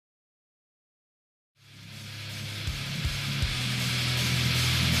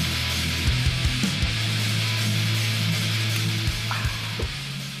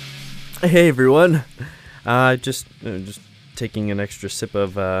Hey everyone, just taking an extra sip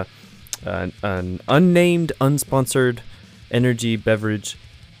of an unnamed, unsponsored energy beverage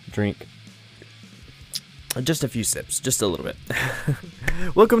drink. Just a few sips, just a little bit.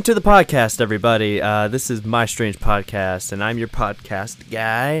 Welcome to the podcast, everybody. This is My Strange Podcast, and I'm your podcast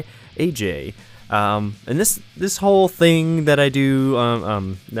guy, AJ. And this whole thing that I do,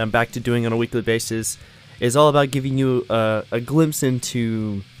 I'm back to doing on a weekly basis, is all about giving you a glimpse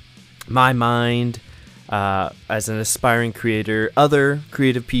into my mind as an aspiring creator, other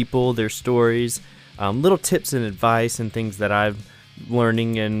creative people, their stories, little tips and advice and things that I'm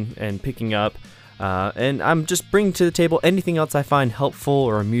learning and picking up. And I'm just bringing to the table anything else I find helpful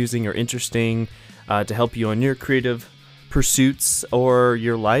or amusing or interesting to help you on your creative pursuits or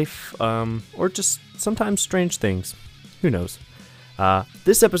your life, or just sometimes strange things. Who knows?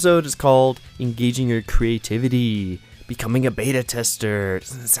 This episode is called Engaging Your Creativity. Becoming a beta tester.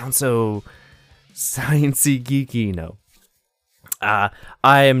 Doesn't it sound so sciencey geeky? No. I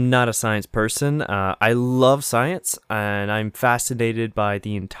am not a science person. I love science, and I'm fascinated by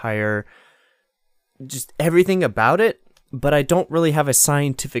the entire, just everything about it, but I don't really have a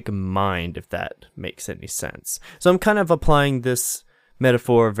scientific mind, if that makes any sense. So I'm kind of applying this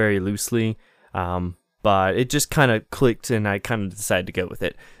metaphor very loosely, but it just kind of clicked, and I kind of decided to go with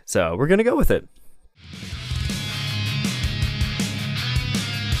it. So we're going to go with it.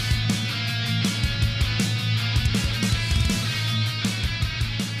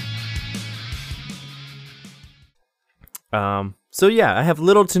 So yeah, I have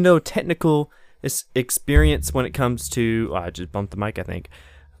little to no technical experience when it comes to, I just bumped the mic, I think.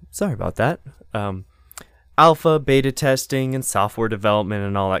 Sorry about that. Alpha, beta testing, and software development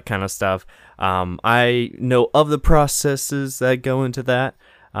and all that kind of stuff. I know of the processes that go into that,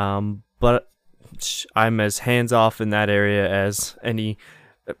 but I'm as hands-off in that area as any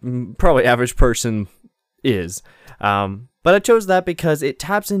probably average person is. But I chose that because it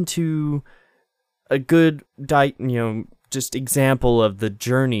taps into a good, just example of the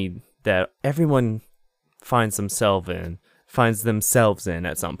journey that everyone finds themselves in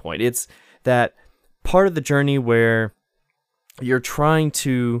at some point. It's that part of the journey where you're trying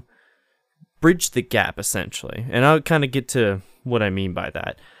to bridge the gap, essentially. And I'll kind of get to what I mean by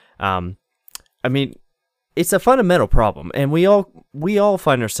that. It's a fundamental problem, and we all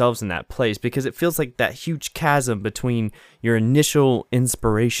find ourselves in that place because it feels like that huge chasm between your initial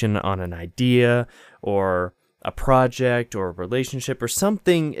inspiration on an idea or a project or a relationship or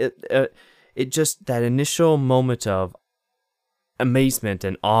something. It just, that initial moment of amazement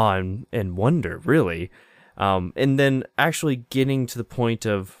and awe and wonder, really, and then actually getting to the point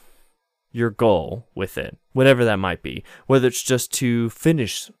of your goal with it, whatever that might be, whether it's just to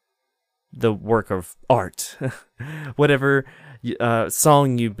finish the work of art, whatever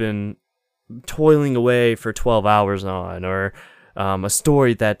song you've been toiling away for 12 hours on, or a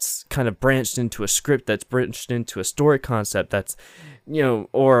story that's kind of branched into a script that's branched into a story concept that's,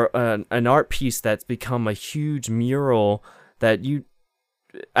 or an art piece that's become a huge mural that you,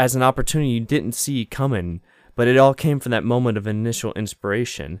 as an opportunity, you didn't see coming, but it all came from that moment of initial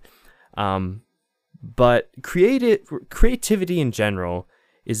inspiration. But creativity in general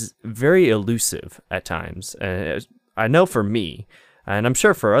is very elusive at times. I know for me, and I'm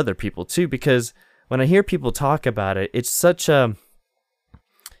sure for other people too, because when I hear people talk about it, it's such a,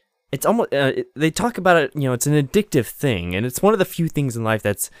 it's almost, they talk about it, it's an addictive thing, and it's one of the few things in life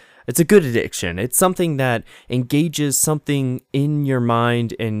it's a good addiction. It's something that engages something in your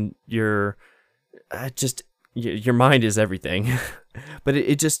mind, and your mind is everything, but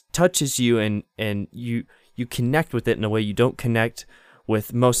it just touches you, and you connect with it in a way you don't connect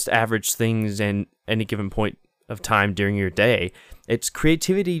with most average things in any given point of time during your day. It's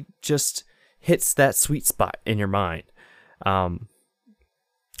creativity just hits that sweet spot in your mind.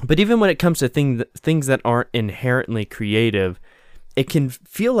 But even when it comes to things that aren't inherently creative, it can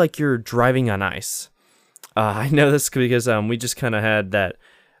feel like you're driving on ice. I know this because we just kind of had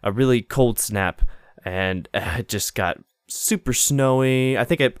a really cold snap, and it just got super snowy. I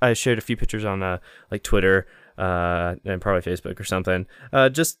think I shared a few pictures on like Twitter and probably Facebook or something.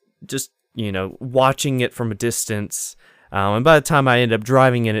 Just watching it from a distance. And by the time I ended up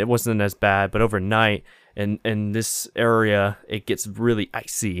driving in, it wasn't as bad. But overnight, in this area, it gets really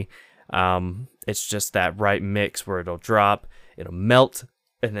icy. It's just that right mix where it'll drop, it'll melt,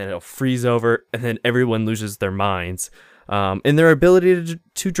 and then it'll freeze over, and then everyone loses their minds in their ability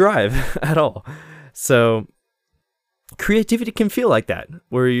to drive at all. So creativity can feel like that,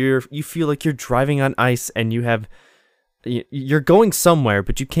 where you feel like you're driving on ice, and you're going somewhere,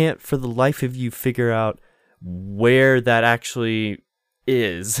 but you can't for the life of you figure out where that actually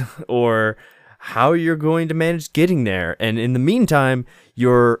is or how you're going to manage getting there. And in the meantime,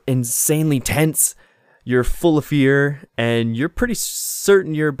 you're insanely tense, you're full of fear, and you're pretty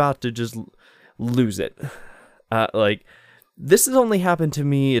certain you're about to just lose it. Like, this has only happened to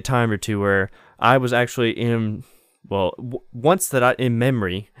me a time or two where I was actually in, well, once that in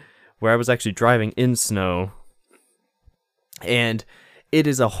memory, where I was actually driving in snow. And it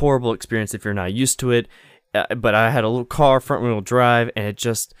is a horrible experience if you're not used to it. But I had a little car, front wheel drive, and it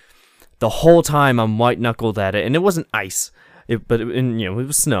just, the whole time I'm white knuckled at it. And it wasn't ice, it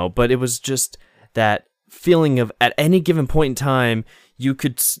was snow, but it was just that feeling of at any given point in time, you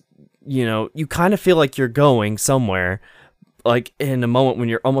could, you kind of feel like you're going somewhere, like in a moment when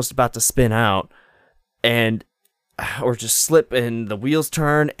you're almost about to spin out and, or just slip and the wheels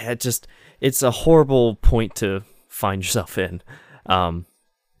turn. And it's a horrible point to find yourself in.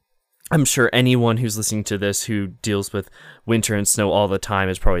 I'm sure anyone who's listening to this who deals with winter and snow all the time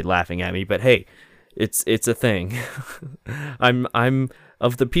is probably laughing at me, but hey, it's a thing. I'm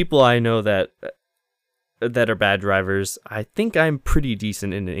of the people I know that are bad drivers, I think I'm pretty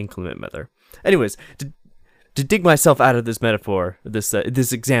decent in an inclement weather. Anyways, to dig myself out of this metaphor, this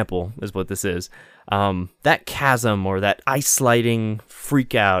example is what this is. That chasm or that ice sliding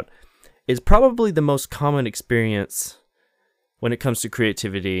freak out is probably the most common experience when it comes to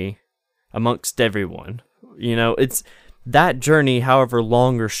creativity amongst everyone. It's that journey, however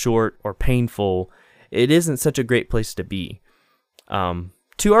long or short or painful, it isn't such a great place to be.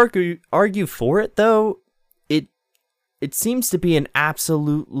 To argue for it, though, it seems to be an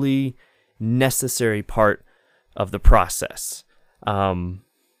absolutely necessary part of the process. Let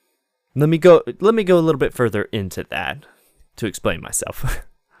me go a little bit further into that to explain myself.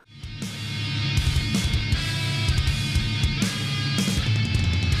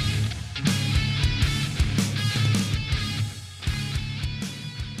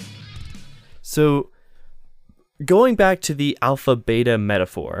 So, going back to the alpha-beta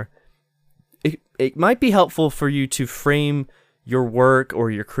metaphor, it might be helpful for you to frame your work or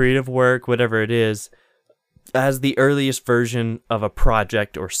your creative work, whatever it is, as the earliest version of a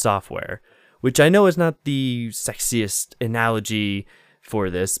project or software, which I know is not the sexiest analogy for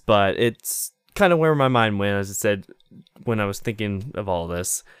this, but it's kind of where my mind went, as I said, when I was thinking of all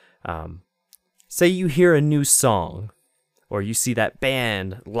this. Say you hear a new song, or you see that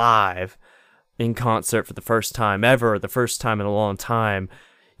band live in concert for the first time ever, or the first time in a long time.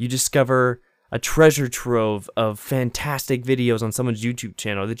 You discover a treasure trove of fantastic videos on someone's YouTube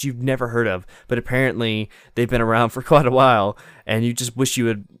channel that you've never heard of, but apparently they've been around for quite a while, and you just wish you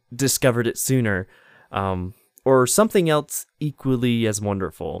had discovered it sooner. Or something else equally as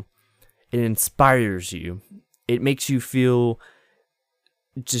wonderful. It inspires you. It makes you feel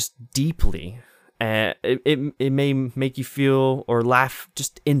just deeply. It may make you feel or laugh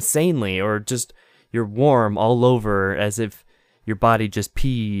just insanely, or just you're warm all over as if your body just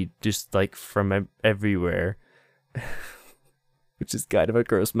peed just like from everywhere. Which is kind of a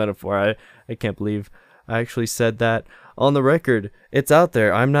gross metaphor. I can't believe I actually said that on the record. It's out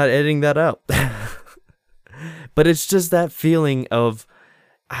there. I'm not editing that out. But it's just that feeling of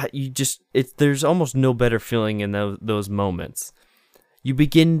there's almost no better feeling in those moments. You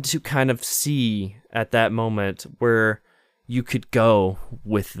begin to kind of see at that moment where you could go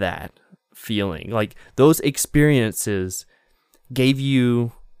with that feeling. Like, those experiences gave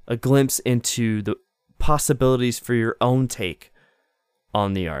you a glimpse into the possibilities for your own take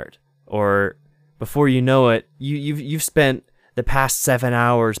on the art. Or before you know it, you've spent the past 7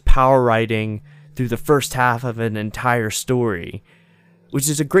 hours power writing through the first half of an entire story, which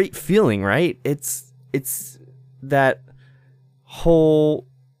is a great feeling, right? It's that whole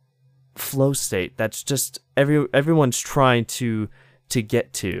flow state that's just everyone's trying to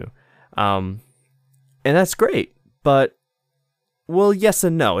get to, and that's great. But, well, yes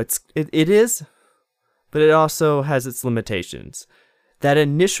and no. It is, but it also has its limitations. That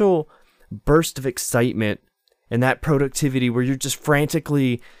initial burst of excitement and that productivity where you're just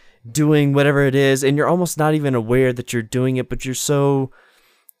frantically doing whatever it is, and you're almost not even aware that you're doing it, but you're so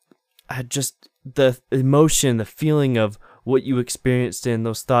just the emotion, the feeling of what you experienced in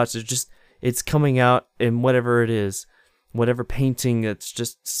those thoughts is just, it's coming out in whatever it is, whatever painting that's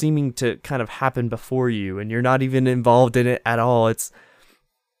just seeming to kind of happen before you, and you're not even involved in it at all. It's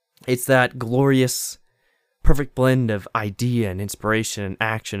that glorious, perfect blend of idea and inspiration and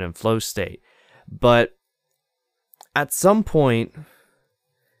action and flow state. But at some point,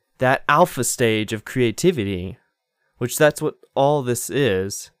 that alpha stage of creativity, which that's what all this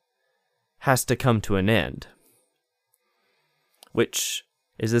is, has to come to an end. Which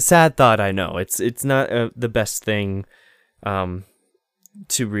is a sad thought, I know. It's not the best thing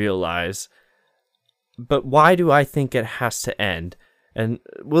to realize. But why do I think it has to end? And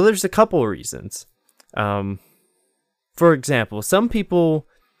well, there's a couple of reasons. For example, some people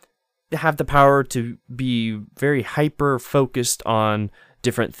have the power to be very hyper focused on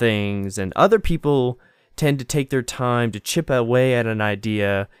different things, and other people tend to take their time to chip away at an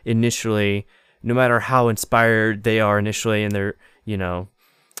idea initially, no matter how inspired they are initially, and they're,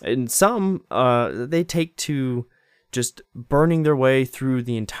 and some they take to just burning their way through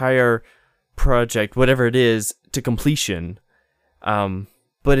the entire project, whatever it is, to completion.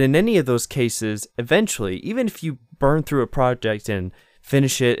 But in any of those cases, eventually, even if you burn through a project and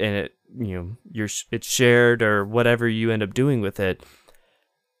finish it, and it, it's shared or whatever you end up doing with it,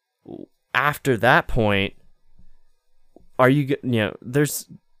 after that point, you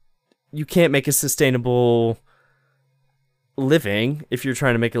can't make a sustainable living if you're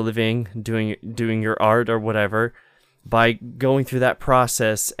trying to make a living doing your art or whatever by going through that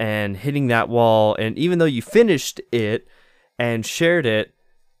process and hitting that wall. And even though you finished it and shared it,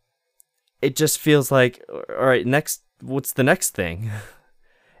 it just feels like, all right, what's the next thing?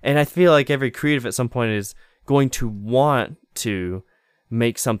 And I feel like every creative at some point is going to want to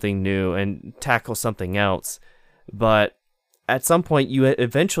make something new and tackle something else. But at some point, you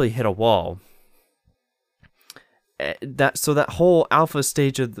eventually hit a wall. That whole alpha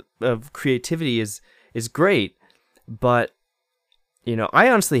stage of creativity is great. But, I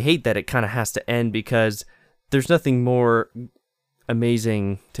honestly hate that it kind of has to end, because there's nothing more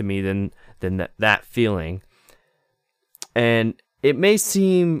amazing to me than that feeling. And it may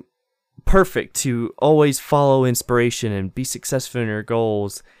seem perfect to always follow inspiration and be successful in your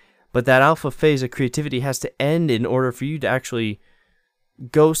goals, but that alpha phase of creativity has to end in order for you to actually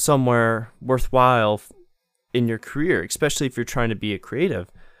go somewhere worthwhile in your career, especially if you're trying to be a creative,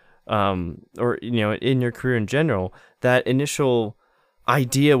 or in your career in general. That initial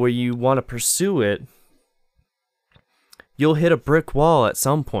idea where you want to pursue it, you'll hit a brick wall at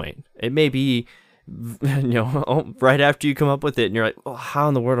some point. It may be right after you come up with it, and you're like, well, how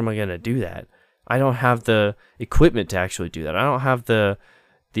in the world am I going to do that? I don't have the equipment to actually do that. I don't have the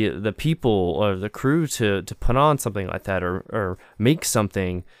people or the crew to put on something like that, or make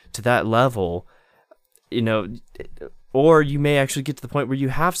something to that level, or you may actually get to the point where you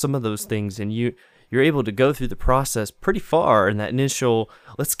have some of those things, and you're able to go through the process pretty far in that initial,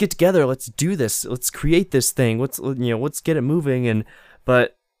 let's get together, let's do this, let's create this thing, let's get it moving.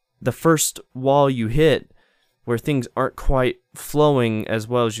 But the first wall you hit, where things aren't quite flowing as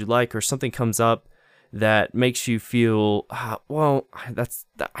well as you like, or something comes up that makes you feel, I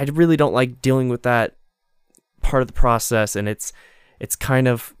really don't like dealing with that part of the process, and it's kind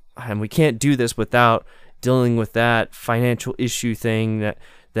of, and we can't do this without dealing with that financial issue thing that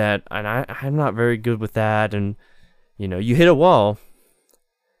and I'm not very good with that, and you hit a wall,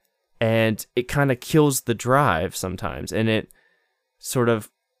 and it kind of kills the drive sometimes, and it sort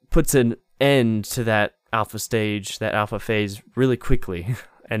of puts an end to that alpha stage, that alpha phase, really quickly.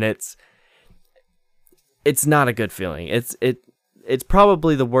 And it's not a good feeling. It's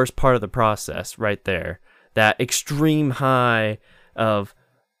probably the worst part of the process right there. That extreme high of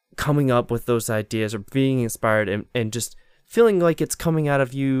coming up with those ideas, or being inspired, and just feeling like it's coming out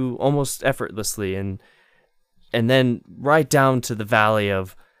of you almost effortlessly, and then right down to the valley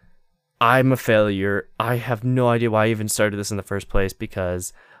of, I'm a failure. I have no idea why I even started this in the first place,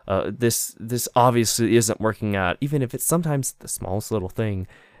 because this obviously isn't working out, even if it's sometimes the smallest little thing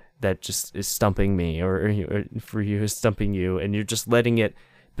that just is stumping me, or for you is stumping you, and you're just letting it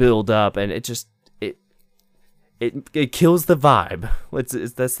build up, and it kills the vibe.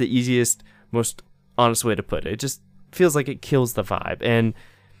 That's the easiest, most honest way to put it. It just feels like it kills the vibe, and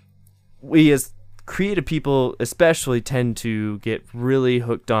we as creative people especially tend to get really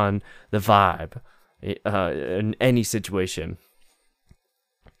hooked on the vibe in any situation.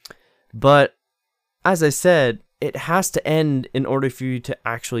 But as I said, it has to end in order for you to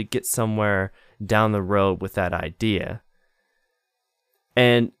actually get somewhere down the road with that idea.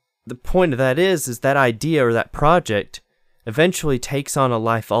 And the point of that is that idea or that project eventually takes on a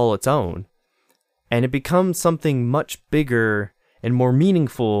life all its own, and it becomes something much bigger and more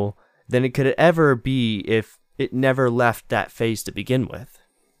meaningful than it could ever be if it never left that phase to begin with.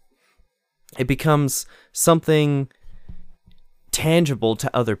 It becomes something tangible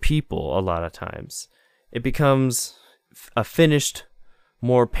to other people a lot of times. It becomes a finished,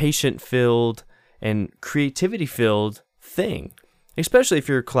 more patient-filled and creativity-filled thing, especially if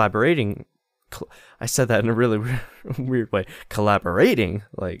you're collaborating. I said that in a really weird way. Collaborating,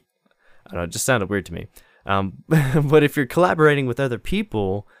 like, I don't know, it just sounded weird to me. But if you're collaborating with other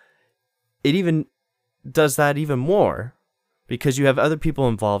people, it even does that even more, because you have other people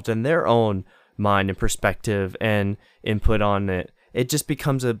involved and their own mind and perspective and input on it. It just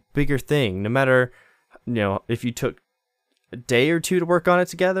becomes a bigger thing, no matter, if you took a day or two to work on it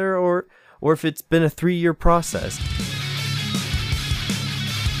together, or if it's been a 3-year process.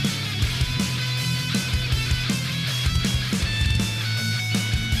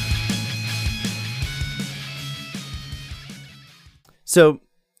 So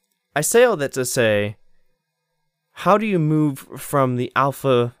I say all that to say, how do you move from the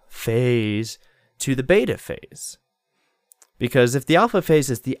alpha phase to the beta phase? Because if the alpha phase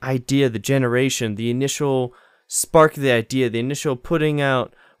is the idea, the generation, the initial spark of the idea, the initial putting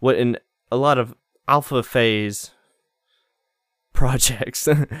out, what in a lot of alpha phase projects,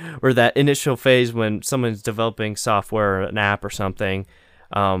 or that initial phase when someone's developing software or an app or something,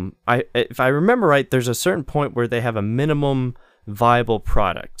 if I remember right, there's a certain point where they have a minimum viable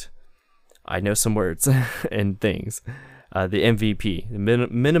product. I know some words and things. The MVP, the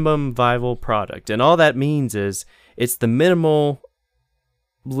minimum viable product. And all that means is it's the minimal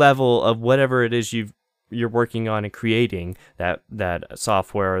level of whatever it is you're working on and creating, that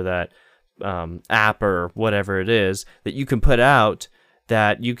software or that app or whatever it is that you can put out,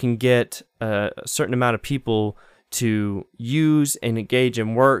 that you can get a certain amount of people to use and engage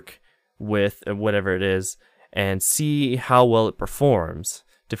and work with, whatever it is, and see how well it performs,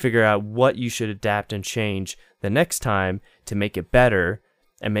 to figure out what you should adapt and change the next time to make it better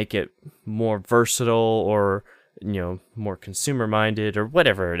and make it more versatile, or more consumer minded, or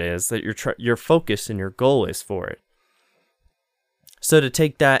whatever it is that your focus and your goal is for it. So to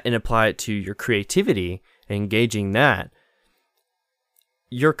take that and apply it to your creativity, engaging that,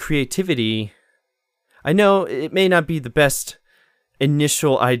 your creativity, I know it may not be the best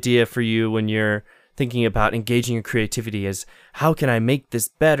initial idea for you when you're thinking about engaging your creativity, as how can I make this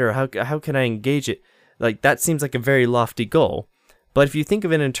better? How can I engage it? Like, that seems like a very lofty goal. But if you think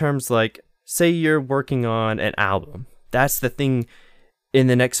of it in terms like, say you're working on an album, that's the thing in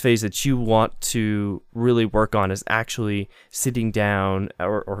the next phase that you want to really work on, is actually sitting down,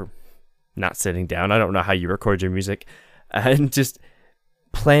 or not sitting down. I don't know how you record your music, and just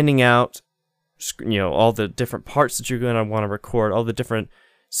planning out, all the different parts that you're going to want to record, all the different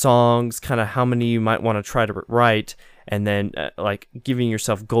songs, kind of how many you might want to try to write, and then like giving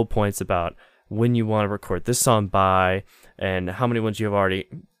yourself goal points about when you want to record this song by, and how many ones you have already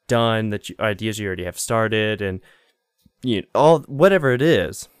done, ideas you already have started, and all whatever it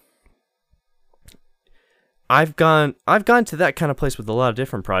is. I've gone to that kind of place with a lot of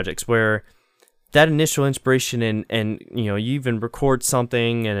different projects where that initial inspiration and you even record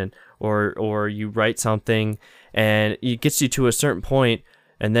something, and or you write something, and it gets you to a certain point,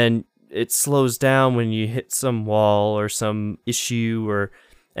 and then it slows down when you hit some wall or some issue,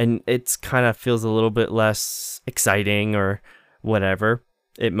 and it's kind of feels a little bit less exciting, or whatever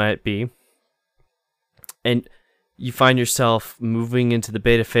it might be. And you find yourself moving into the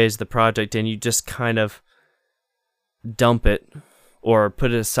beta phase of the project, and you just kind of dump it, or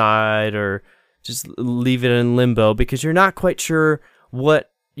put it aside, or just leave it in limbo, because you're not quite sure what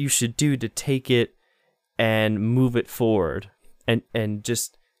you should do to take it and move it forward, and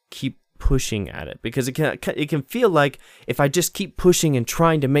just keep pushing at it, because it can feel like, if I just keep pushing and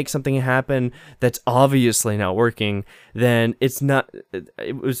trying to make something happen that's obviously not working, then it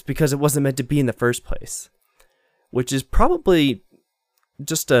was because it wasn't meant to be in the first place, which is probably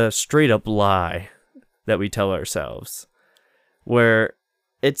just a straight up lie that we tell ourselves, where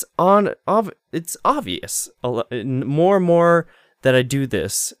it's obvious more and more that I do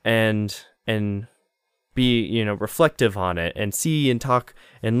this and be reflective on it, and see and talk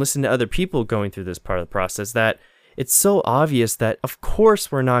and listen to other people going through this part of the process, that it's so obvious that of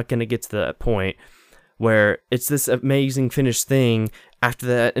course we're not going to get to that point where it's this amazing finished thing after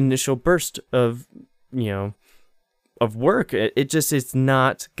that initial burst of of work. It's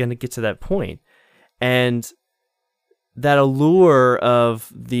not going to get to that point. And that allure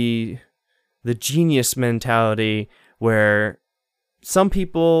of the genius mentality, where some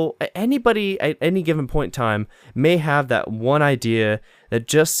people, anybody at any given point in time, may have that one idea that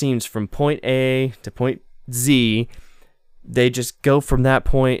just seems from point A to point Z. They just go from that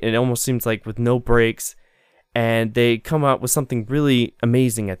point, and it almost seems like with no breaks, and they come out with something really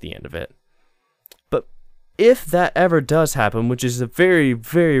amazing at the end of it. But if that ever does happen, which is a very,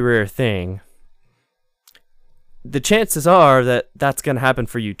 very rare thing, the chances are that that's going to happen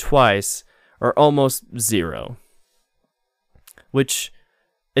for you twice are almost zero. Which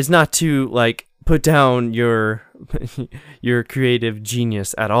is not to put down your creative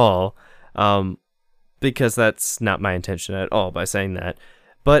genius at all, because that's not my intention at all by saying that.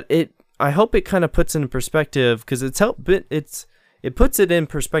 But I hope it kind of puts it in perspective, because it puts it in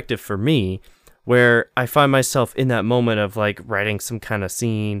perspective for me, where I find myself in that moment of like writing some kind of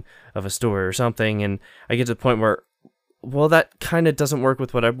scene of a story or something, and I get to the point where, well, that kind of doesn't work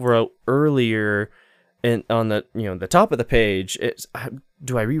with what I wrote earlier on the, the top of the page.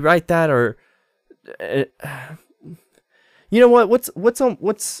 Do I rewrite that, or you know what? What's Rhett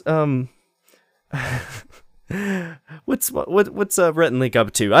and Link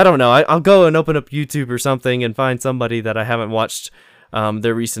up to? I don't know. I'll go and open up YouTube or something and find somebody that I haven't watched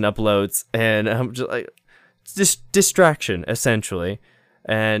their recent uploads, and I'm just like, distraction essentially,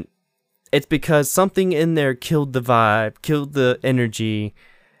 and it's because something in there killed the vibe, killed the energy,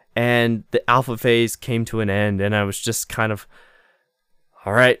 and the alpha phase came to an end, and I was just kind of,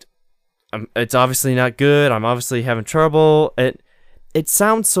 all right, it's obviously not good. I'm obviously having trouble. It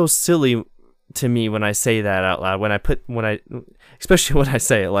sounds so silly to me when I say that out loud. Especially when I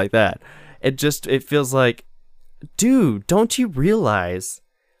say it like that, it feels like, dude, don't you realize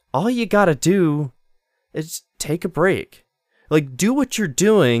all you gotta do is take a break? Like, do what you're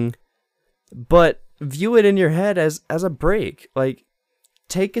doing, but view it in your head as a break. Like,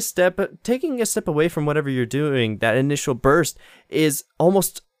 taking a step away from whatever you're doing. That initial burst is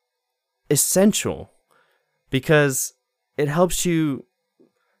almost essential, because it helps you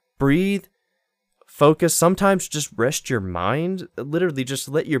breathe, focus, sometimes just rest your mind, literally just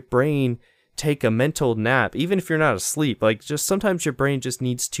let your brain take a mental nap, even if you're not asleep. Like, just sometimes your brain just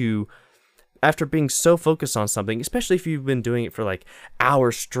needs to, after being so focused on something, especially if you've been doing it for like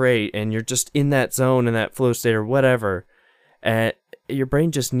hours straight and you're just in that zone, in that flow state or whatever, and your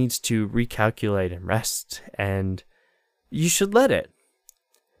brain just needs to recalculate and rest, and you should let it.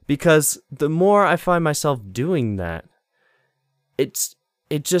 Because the more I find myself doing that, it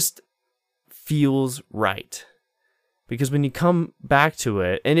just feels right. Because when you come back to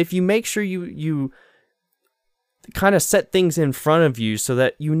it, and if you make sure you kind of set things in front of you so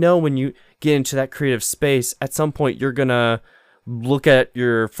that you know when you get into that creative space, at some point you're going to look at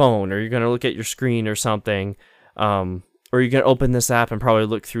your phone, or you're going to look at your screen or something, or you're going to open this app and probably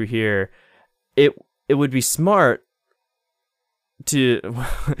look through here. It would be smart it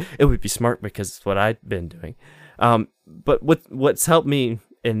would be smart because it's what I've been doing. But what's helped me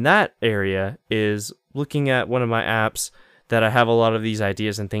in that area is looking at one of my apps that I have a lot of these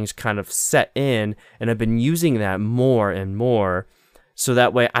ideas and things kind of set in, and I've been using that more and more, so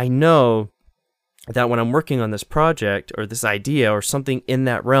that way I know that when I'm working on this project or this idea or something in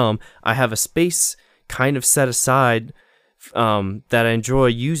that realm, I have a space kind of set aside that I enjoy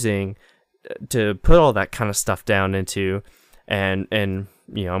using to put all that kind of stuff down into, and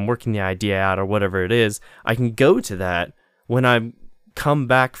I'm working the idea out or whatever it is. I can go to that when I come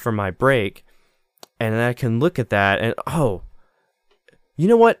back from my break, and then I can look at that and, oh, you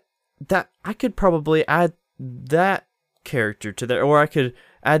know what? That I could probably add that character to there, or I could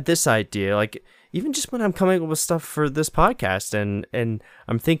add this idea. Like, even just when I'm coming up with stuff for this podcast, and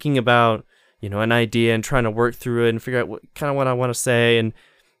I'm thinking about, an idea and trying to work through it and figure out what I want to say, and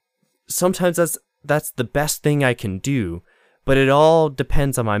sometimes that's the best thing I can do. But it all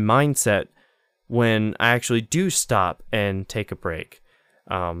depends on my mindset when I actually do stop and take a break.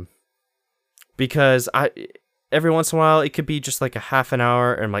 Because every once in a while, it could be just like a half an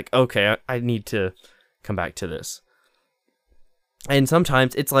hour, and I'm like, okay, I need to come back to this. And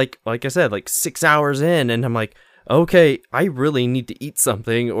sometimes it's like I said, like 6 hours in, and I'm like, okay, I really need to eat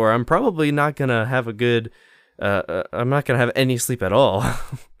something, or I'm probably not going to have I'm not going to have any sleep at all.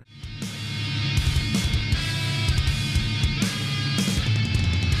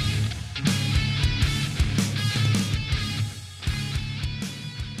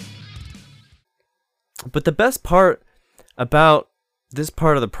 But the best part about this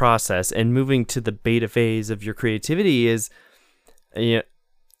part of the process and moving to the beta phase of your creativity is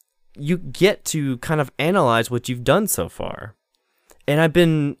you get to kind of analyze what you've done so far. And I've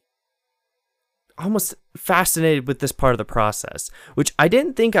been almost fascinated with this part of the process, which I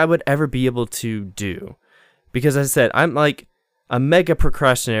didn't think I would ever be able to do. Because as I said, I'm like a mega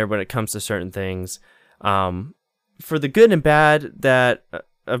procrastinator when it comes to certain things. For the good and bad that...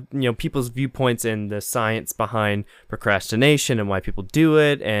 people's viewpoints and the science behind procrastination and why people do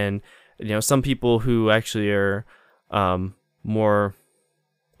it, and some people who actually are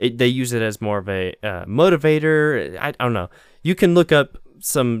they use it as more of a motivator. I don't know. You can look up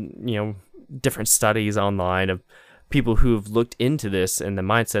some different studies online of people who've looked into this and the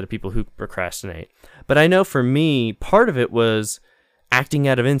mindset of people who procrastinate. But I know for me, part of it was acting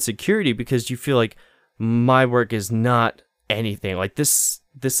out of insecurity, because you feel like my work is not anything. Like this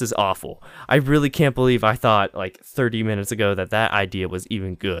is awful. I really can't believe I thought like 30 minutes ago that idea was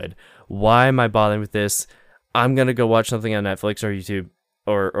even good. Why am I bothering with this? I'm gonna go watch something on Netflix or YouTube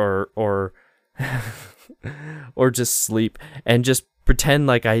or or just sleep and just pretend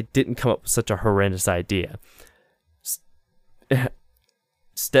like I didn't come up with such a horrendous idea.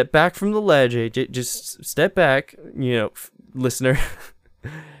 Step back from the ledge, AJ. Just step back, listener,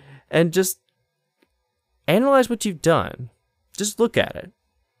 and just analyze what you've done. Just look at it.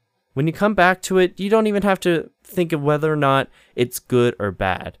 When you come back to it, you don't even have to think of whether or not it's good or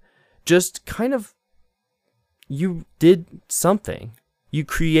bad. Just kind of, you did something. You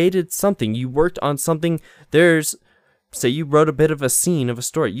created something. You worked on something. Say you wrote a bit of a scene of a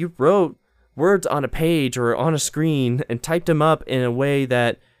story. You wrote words on a page or on a screen and typed them up in a way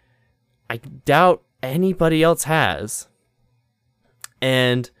that I doubt anybody else has.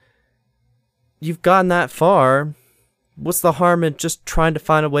 And you've gotten that far. What's the harm in just trying to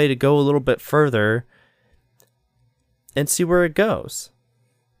find a way to go a little bit further and see where it goes?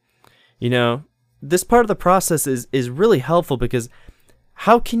 This part of the process is really helpful because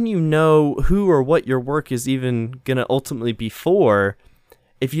how can you know who or what your work is even going to ultimately be for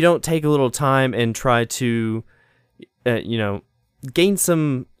if you don't take a little time and try to, gain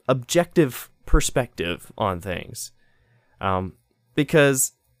some objective perspective on things?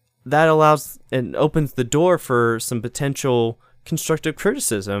 Because that allows and opens the door for some potential constructive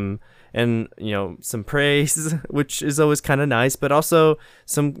criticism and, some praise, which is always kind of nice, but also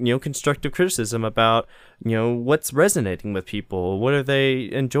some, constructive criticism about, what's resonating with people. What are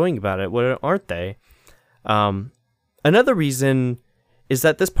they enjoying about it? What aren't they? Another reason is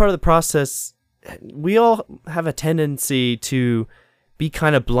that this part of the process, we all have a tendency to be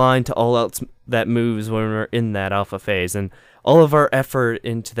kind of blind to all else that moves when we're in that alpha phase. And all of our effort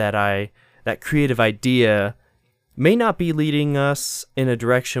into that creative idea may not be leading us in a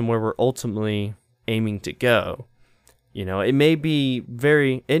direction where we're ultimately aiming to go. It may be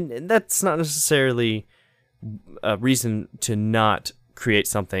and that's not necessarily a reason to not create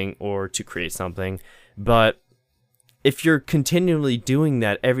something or to create something, but if you're continually doing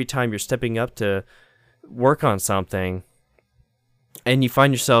that every time you're stepping up to work on something, and you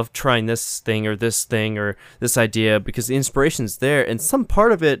find yourself trying this thing or this idea because the inspiration's there and some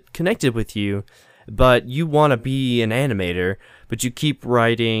part of it connected with you, but you want to be an animator, but you keep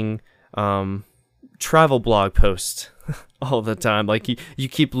writing travel blog posts all the time. Like you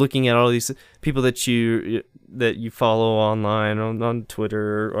keep looking at all these people that you follow online on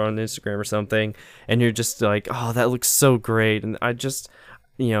Twitter or on Instagram or something, and you're just like, oh, that looks so great, and I just,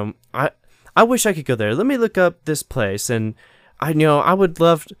 I wish I could go there. Let me look up this place, and I would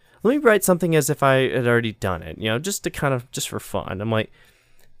love to, let me write something as if I had already done it, just for fun. I'm like,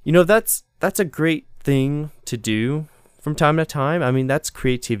 that's a great thing to do from time to time. I mean, that's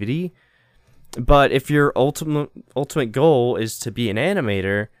creativity. But if your ultimate goal is to be an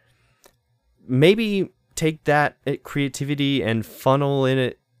animator, maybe take that creativity and funnel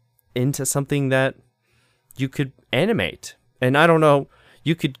it into something that you could animate. And I don't know,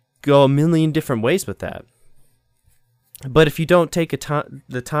 you could go a million different ways with that. But if you don't take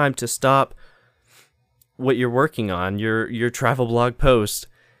the time to stop what you're working on, your travel blog post,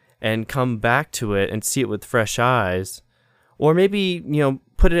 and come back to it and see it with fresh eyes, or maybe,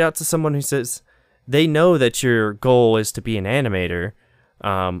 put it out to someone who says they know that your goal is to be an animator,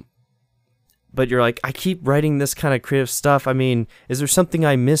 but you're like, I keep writing this kind of creative stuff. I mean, is there something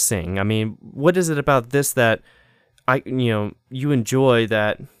I'm missing? I mean, what is it about this that you enjoy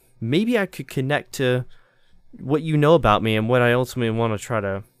that maybe I could connect to what you know about me and what I ultimately want to try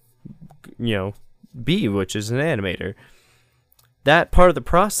to, be, which is an animator. That part of the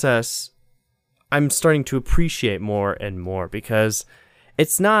process, I'm starting to appreciate more and more, because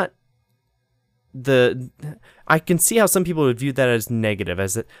it's not I can see how some people would view that as negative,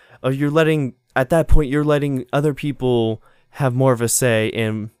 as that, at that point, you're letting other people have more of a say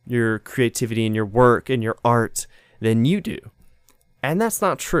in your creativity and your work and your art than you do. And that's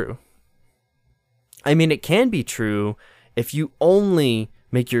not true. I mean, it can be true if you only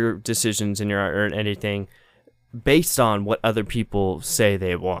make your decisions in your art or anything based on what other people say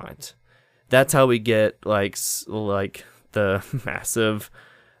they want. That's how we get like the massive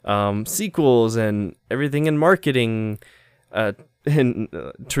sequels and everything in marketing in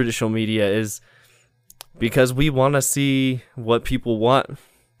traditional media, is because we want to see what people want.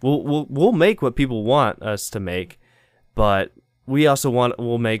 We'll make what people want us to make, but we also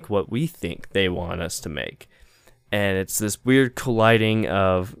we'll make what we think they want us to make. And it's this weird colliding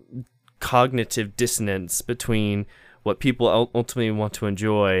of cognitive dissonance between what people ultimately want to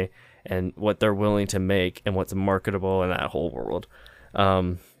enjoy and what they're willing to make and what's marketable in that whole world,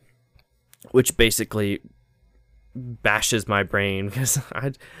 which basically bashes my brain because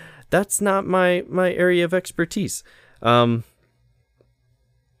that's not my area of expertise.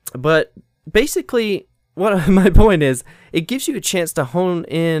 But basically, what my point is, it gives you a chance to hone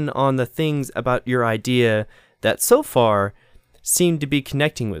in on the things about your idea that so far seem to be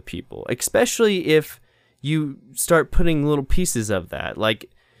connecting with people, especially if you start putting little pieces of that. Like,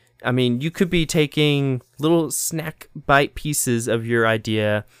 I mean, you could be taking little snack bite pieces of your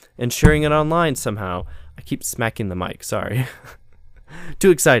idea and sharing it online somehow. I keep smacking the mic, sorry.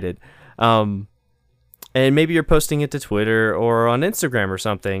 Too excited. And maybe you're posting it to Twitter or on Instagram or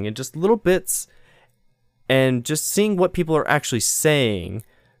something, and just little bits, and just seeing what people are actually saying,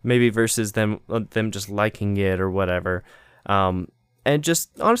 maybe versus them just liking it or whatever. And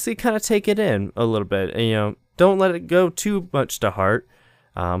just honestly kind of take it in a little bit. And, don't let it go too much to heart.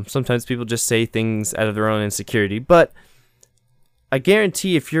 Sometimes people just say things out of their own insecurity, but I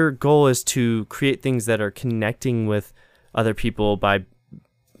guarantee if your goal is to create things that are connecting with other people by,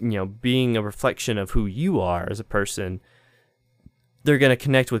 being a reflection of who you are as a person, they're going to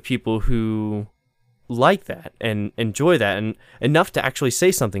connect with people who like that and enjoy that, and enough to actually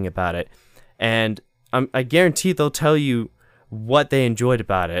say something about it. And I guarantee they'll tell you what they enjoyed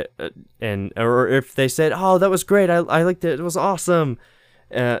about it, or if they said, "Oh, that was great. I liked it. It was awesome."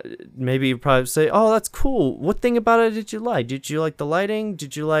 Maybe you probably say, "Oh, that's cool. What thing about it did you like? Did you like the lighting?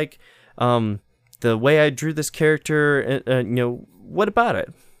 Did you like the way I drew this character? What about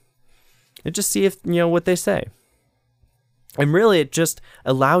it?" And just see if what they say. And really, it just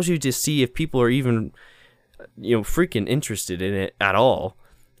allows you to see if people are even freaking interested in it at all.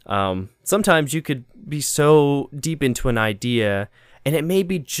 Sometimes you could be so deep into an idea, and it may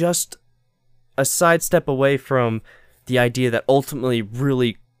be just a sidestep away from the idea that ultimately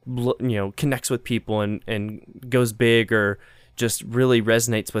really connects with people and goes big, or just really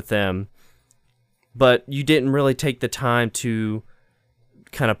resonates with them, but you didn't really take the time to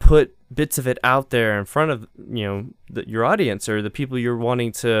kind of put bits of it out there in front of your audience or the people you're wanting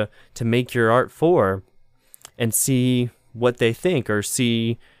to make your art for, and see what they think, or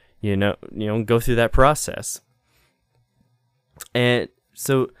see go through that process. And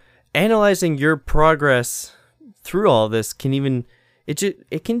so analyzing your progress through all this can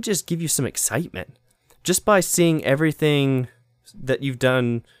it can just give you some excitement just by seeing everything that you've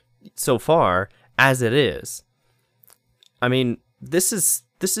done so far as it is. I mean, this is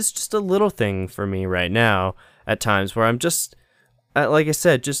just a little thing for me right now at times, where I'm just, like I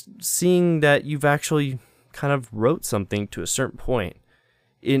said, just seeing that you've actually kind of wrote something to a certain point.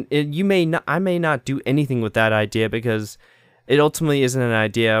 I may not do anything with that idea because it ultimately isn't an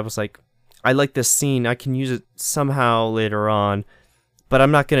idea. I was like, I like this scene. I can use it somehow later on, but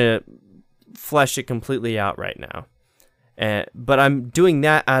I'm not going to flesh it completely out right now. But I'm doing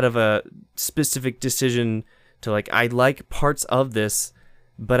that out of a specific decision to, like, I like parts of this,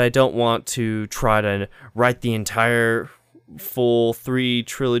 but I don't want to try to write the entire full 3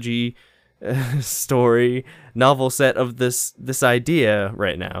 trilogy story novel set of this idea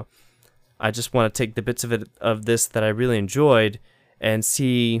right now. I just want to take the bits of this that I really enjoyed and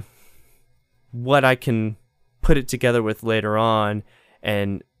see what I can put it together with later on,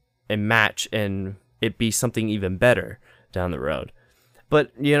 and match, and it be something even better down the road.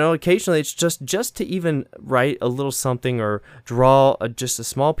 But occasionally it's just to even write a little something or draw just a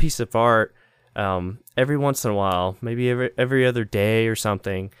small piece of art every once in a while, maybe every other day or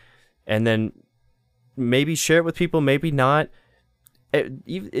something, and then maybe share it with people, maybe not.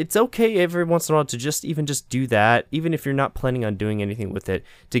 It's okay every once in a while to just do that, even if you're not planning on doing anything with it,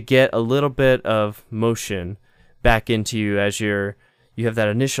 to get a little bit of motion back into you as you have that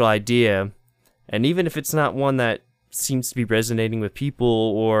initial idea. And even if it's not one that seems to be resonating with people,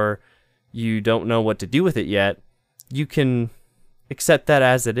 or you don't know what to do with it yet, you can accept that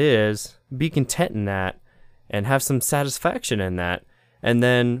as it is, be content in that, and have some satisfaction in that, and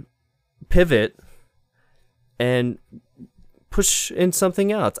then pivot and push in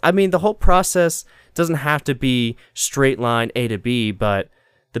something else. I mean, the whole process doesn't have to be straight line A to B, but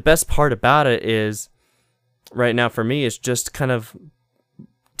the best part about it is, right now for me, is just kind of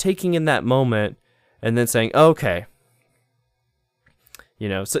taking in that moment and then saying, okay.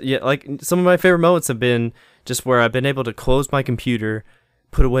 So yeah, like some of my favorite moments have been just where I've been able to close my computer,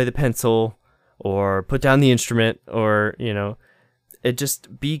 put away the pencil, or put down the instrument, or, it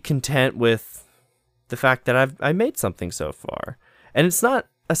just be content with the fact that I made something so far. And it's not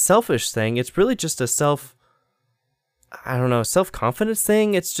a selfish thing. It's really just a self-confidence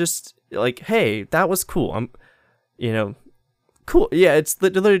thing. It's just like, hey, that was cool. cool. Yeah, it's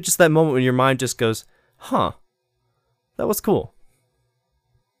literally just that moment when your mind just goes, huh, that was cool.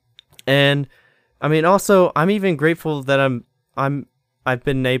 And I mean, also, I'm even grateful that I've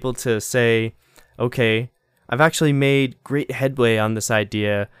been able to say, okay, I've actually made great headway on this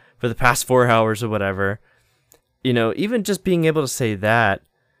idea for the past 4 hours or whatever. You know, even just being able to say that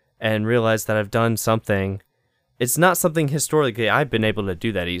and realize that I've done something, it's not something historically I've been able to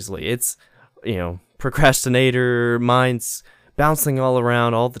do that easily. It's, you know, procrastinator, minds bouncing all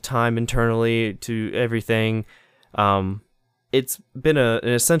around all the time internally to everything. It's been an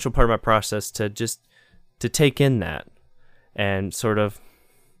essential part of my process to take in that and sort of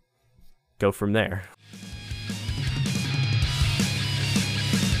go from there.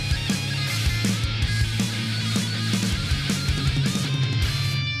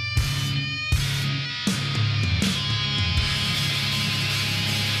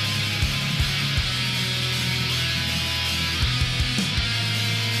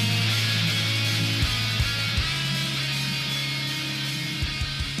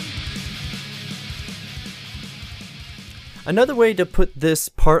 Another way to put this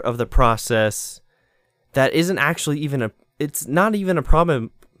part of the process that isn't actually even it's not even a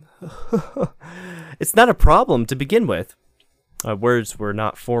problem. It's not a problem to begin with. Words were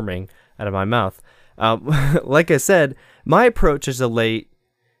not forming out of my mouth. Like I said, my approach as of late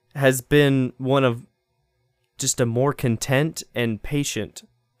has been one of just a more content and patient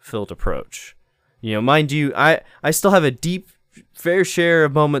filled approach. You know, mind you, I still have a deep fair share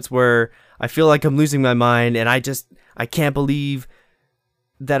of moments where I feel like I'm losing my mind and I can't believe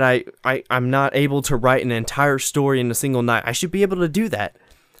that I'm not able to write an entire story in a single night. I should be able to do that.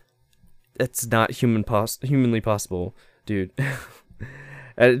 That's not humanly possible, dude.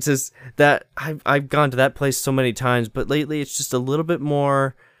 And it's just that I've gone to that place so many times, but lately it's just a little bit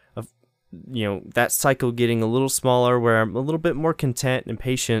more of, you know, that cycle getting a little smaller where I'm a little bit more content and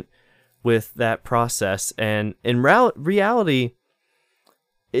patient with that process. And in reality,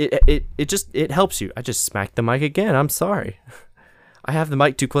 it helps you. I just smacked the mic again. I'm sorry. I have the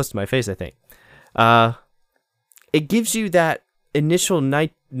mic too close to my face, I think. It gives you that initial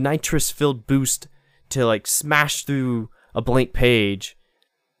nitrous-filled boost to like smash through a blank page,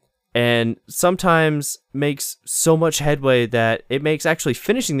 and sometimes makes so much headway that it makes actually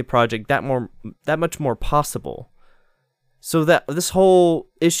finishing the project that much more possible. So that this whole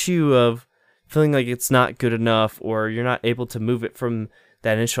issue of feeling like it's not good enough or you're not able to move it from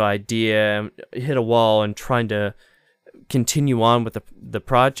that initial idea, hit a wall, and trying to continue on with the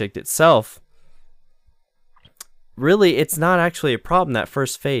project itself, really, it's not actually a problem, that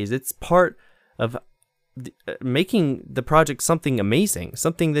first phase. It's part of making the project something amazing,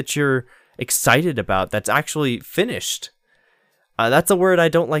 something that you're excited about, that's actually finished. That's a word I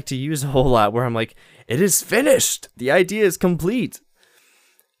don't like to use a whole lot, where I'm like, it is finished! The idea is complete!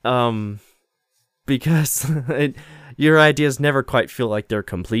 Because your ideas never quite feel like they're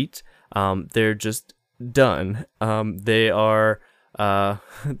complete. They're just done. They are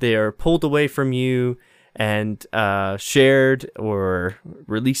pulled away from you and shared or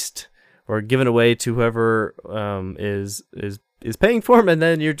released or given away to whoever is paying for them, and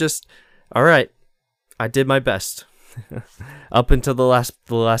then you're just, all right, I did my best up until the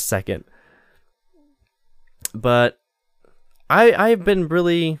last second. But I've been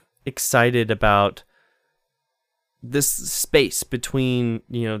really excited about this space between,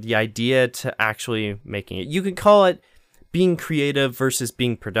 you know, the idea to actually making it. You can call it being creative versus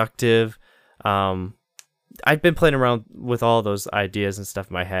being productive. I've been playing around with all those ideas and stuff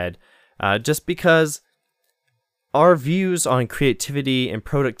in my head, just because our views on creativity and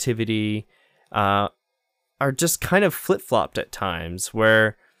productivity are just kind of flip-flopped at times,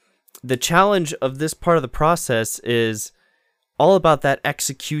 where the challenge of this part of the process is all about that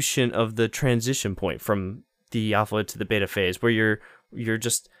execution of the transition point from the alpha to the beta phase, where you're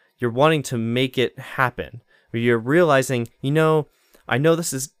wanting to make it happen, where you're realizing, you know, I know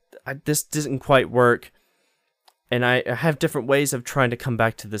this doesn't quite work, and I have different ways of trying to come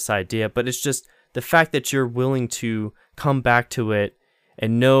back to this idea, but it's just the fact that you're willing to come back to it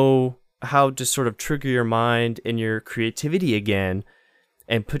and know how to sort of trigger your mind and your creativity again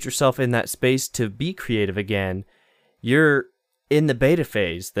and put yourself in that space to be creative again. You're in the beta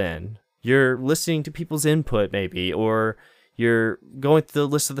phase then. You're listening to people's input maybe, or you're going through the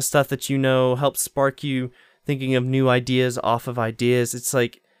list of the stuff that you know helps spark you thinking of new ideas off of ideas. It's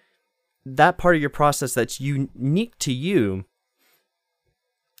like that part of your process that's unique to you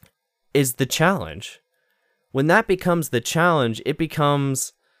is the challenge. When that becomes the challenge, it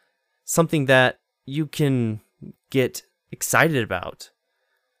becomes something that you can get excited about.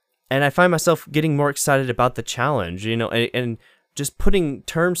 And I find myself getting more excited about the challenge, you know, and just putting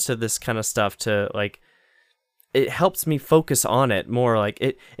terms to this kind of stuff to like, it helps me focus on it more. Like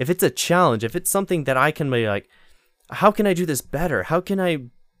if it's a challenge, if it's something that I can be like, how can I do this better? How can I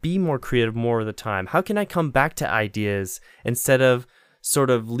be more creative more of the time? How can I come back to ideas instead of sort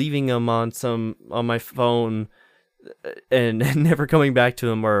of leaving them on my phone and never coming back to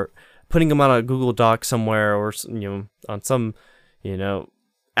them, or putting them on a Google Doc somewhere, or on some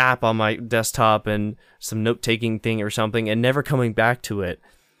app on my desktop and some note-taking thing or something, and never coming back to it.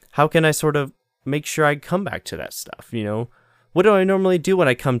 How can I sort of make sure I come back to that stuff? What do I normally do when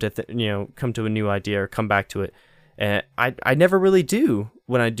I come to come to a new idea or come back to it? And I never really do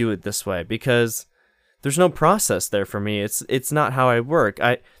when I do it this way, because there's no process there for me. It's not how I work.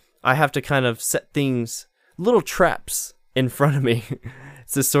 I have to kind of set things, little traps in front of me.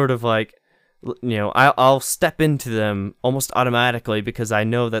 It's just sort of like, I'll step into them almost automatically because I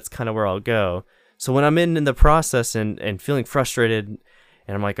know that's kind of where I'll go. So when I'm in the process and feeling frustrated,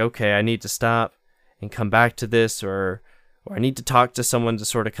 and I'm like, okay, I need to stop and come back to this, or I need to talk to someone to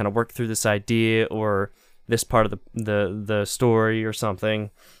sort of kind of work through this idea or this part of the story or something,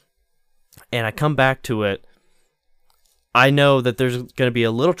 and I come back to it, I know that there's going to be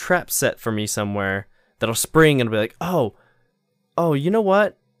a little trap set for me somewhere that'll spring and be like, oh, you know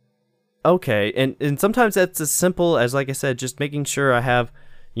what? Okay. And sometimes that's as simple as, like I said, just making sure I have,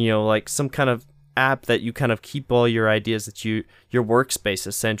 like some kind of app that you kind of keep all your ideas, that your workspace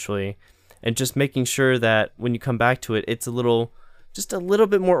essentially, and just making sure that when you come back to it, it's just a little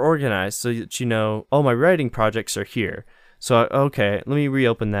bit more organized, so that oh, my writing projects are here. So, okay, let me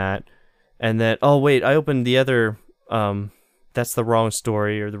reopen that. And then, oh, wait, I opened the other, that's the wrong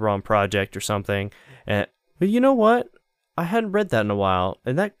story or the wrong project or something. But you know what? I hadn't read that in a while.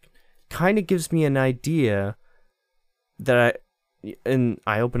 And that kind of gives me an idea that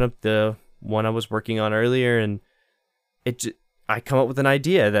I open up the one I was working on earlier, and I come up with an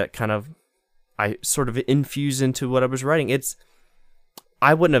idea that kind of, I sort of infuse into what I was writing.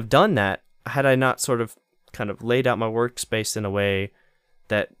 I wouldn't have done that had I not sort of kind of laid out my workspace in a way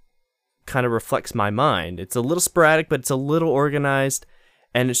that kind of reflects my mind. It's a little sporadic, but it's a little organized,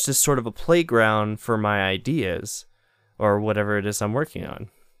 and it's just sort of a playground for my ideas or whatever it is I'm working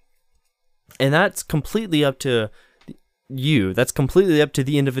on. And that's completely up to you. That's completely up to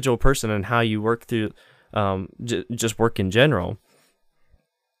the individual person and how you work through just work in general.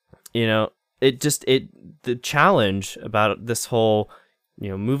 The challenge about this whole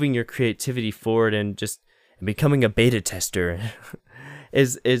moving your creativity forward and just becoming a beta tester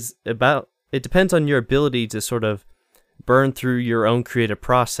is about, it depends on your ability to sort of burn through your own creative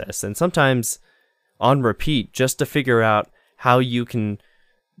process, and sometimes on repeat, just to figure out how you can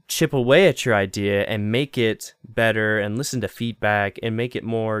chip away at your idea and make it better, and listen to feedback and make it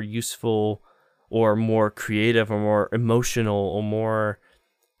more useful or more creative or more emotional or more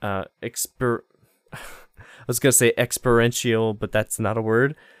I was gonna say experiential, but that's not a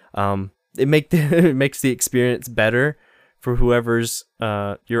word. It makes the experience better for whoever's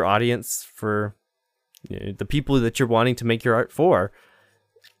your audience, for the people that you're wanting to make your art for.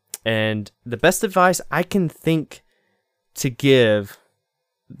 And the best advice I can think to give,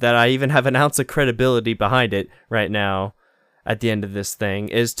 that I even have an ounce of credibility behind it right now at the end of this thing,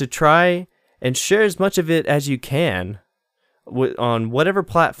 is to try and share as much of it as you can on whatever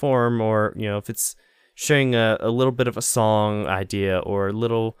platform, or if it's sharing a little bit of a song idea or a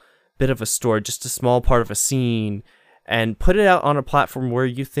little bit of a story, just a small part of a scene, and put it out on a platform where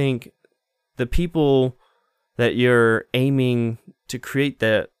you think the people that you're aiming to create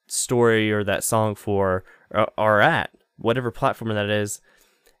that story or that song for are at, whatever platform that is,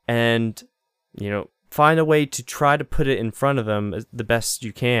 and find a way to try to put it in front of them the best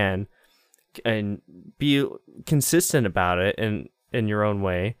you can, and be consistent about it in your own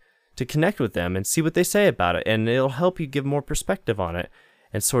way, to connect with them and see what they say about it. And it'll help you give more perspective on it,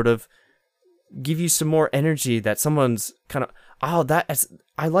 and sort of give you some more energy that someone's kind of,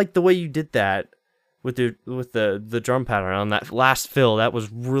 I like the way you did that with the drum pattern on that last fill. That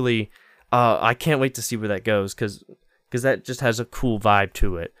was really, I can't wait to see where that goes, because that just has a cool vibe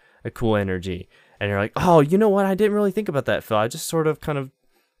to it, a cool energy. And you're like, oh, you know what? I didn't really think about that fill. I just sort of kind of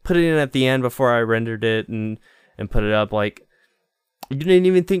put it in at the end before I rendered it and put it up. Like, you didn't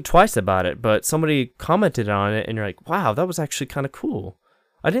even think twice about it, but somebody commented on it, and you're like, wow, that was actually kind of cool.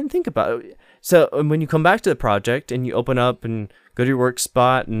 I didn't think about it. So when you come back to the project and you open up and go to your work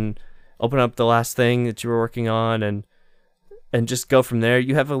spot and open up the last thing that you were working on, and just go from there,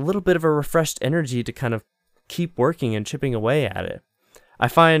 you have a little bit of a refreshed energy to kind of keep working and chipping away at it. I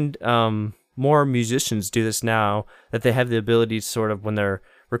find more musicians do this now, that they have the ability to sort of, when they're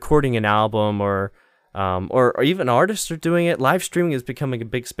recording an album or or even artists are doing it. Live streaming is becoming a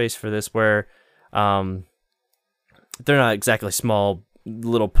big space for this, where they're not exactly small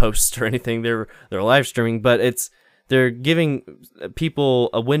little posts or anything. They're live streaming, but they're giving people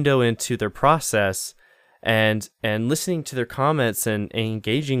a window into their process and listening to their comments and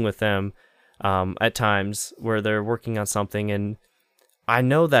engaging with them at times where they're working on something. And I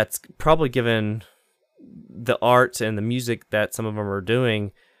know that's probably given the art and the music that some of them are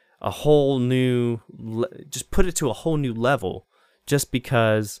doing a whole new, just put it to a whole new level, just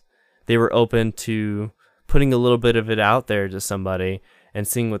because they were open to putting a little bit of it out there to somebody and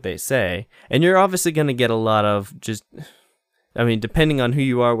seeing what they say. And you're obviously going to get a lot of depending on who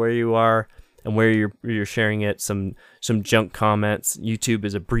you are, where you are, and where you're sharing it, some junk comments. YouTube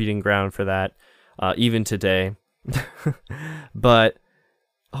is a breeding ground for that, even today. But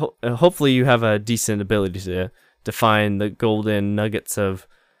hopefully you have a decent ability to find the golden nuggets of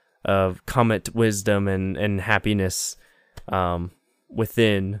comment wisdom and happiness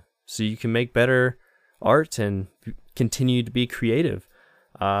within, so you can make better art and continue to be creative.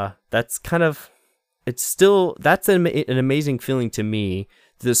 That's an amazing feeling to me,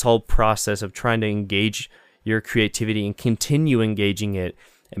 this whole process of trying to engage your creativity and continue engaging it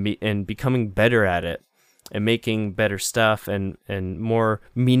and becoming better at it and making better stuff and more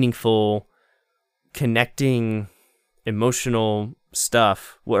meaningful, connecting, emotional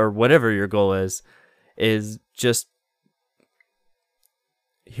stuff, or whatever your goal is just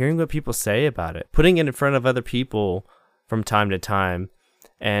hearing what people say about it, putting it in front of other people from time to time,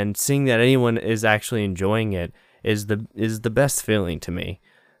 and seeing that anyone is actually enjoying it is the best feeling to me.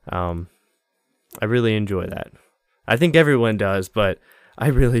 I really enjoy that. I think everyone does, but I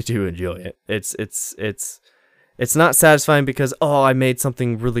really do enjoy it. It's not satisfying because, I made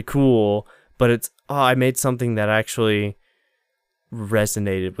something really cool, but I made something that actually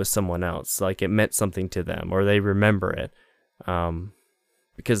resonated with someone else. Like, it meant something to them, or they remember it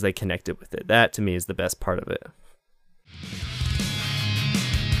because they connected with it. That, to me, is the best part of it.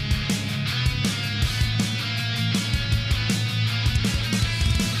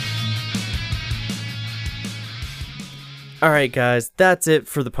 All right, guys, that's it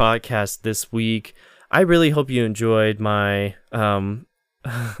for the podcast this week. I really hope you enjoyed my, I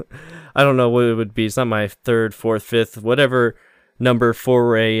don't know what it would be. It's not my third, fourth, fifth, whatever number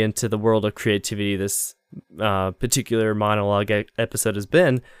foray into the world of creativity this particular monologue episode has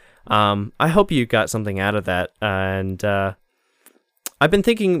been. I hope you got something out of that. And I've been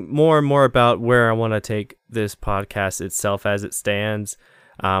thinking more and more about where I want to take this podcast itself as it stands.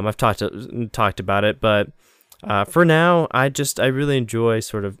 I've talked about it, but for now, I really enjoy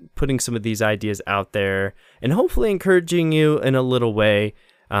sort of putting some of these ideas out there and hopefully encouraging you in a little way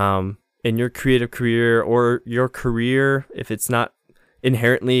in your creative career, or your career if it's not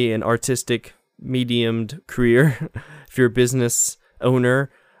inherently an artistic mediumed career. If you're a business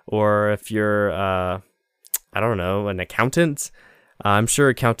owner, or if you're, an accountant. I'm sure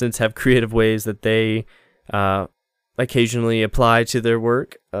accountants have creative ways that they occasionally apply to their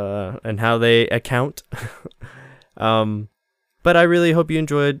work and how they account. But I really hope you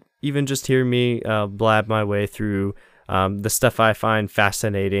enjoyed even just hearing me blab my way through the stuff I find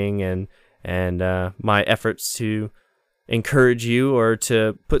fascinating, and my efforts to encourage you or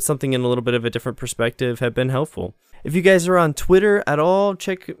to put something in a little bit of a different perspective have been helpful. If you guys are on Twitter at all,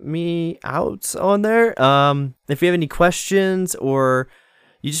 check me out on there. If you have any questions, or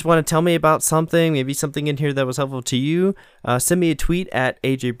you just want to tell me about something, maybe something in here that was helpful to you, send me a tweet at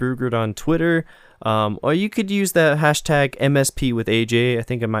AJ Brugert on Twitter. Or you could use the hashtag MSP with AJ. I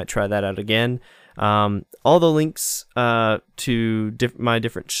think I might try that out again. All the links to my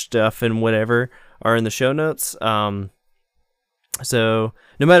different stuff and whatever are in the show notes. So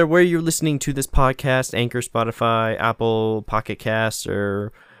no matter where you're listening to this podcast, Anchor, Spotify, Apple, Pocket Casts,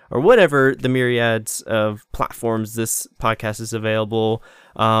 or whatever the myriads of platforms this podcast is available,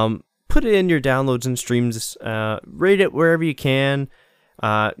 put it in your downloads and streams. Rate it wherever you can.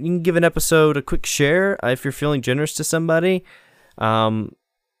 You can give an episode a quick share if you're feeling generous to somebody.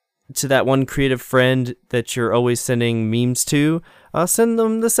 To that one creative friend that you're always sending memes to, send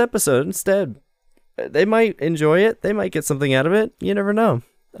them this episode instead. They might enjoy it. They might get something out of it. You never know.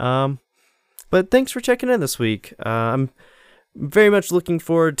 But thanks for checking in this week. I'm very much looking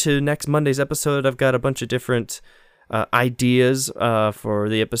forward to next Monday's episode. I've got a bunch of different ideas for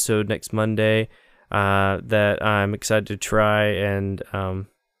the episode next Monday that I'm excited to try and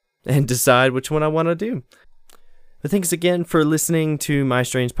decide which one I want to do. But thanks again for listening to My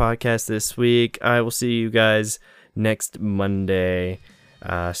Strange Podcast this week. I will see you guys next Monday.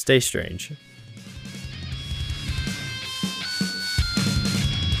 Stay strange.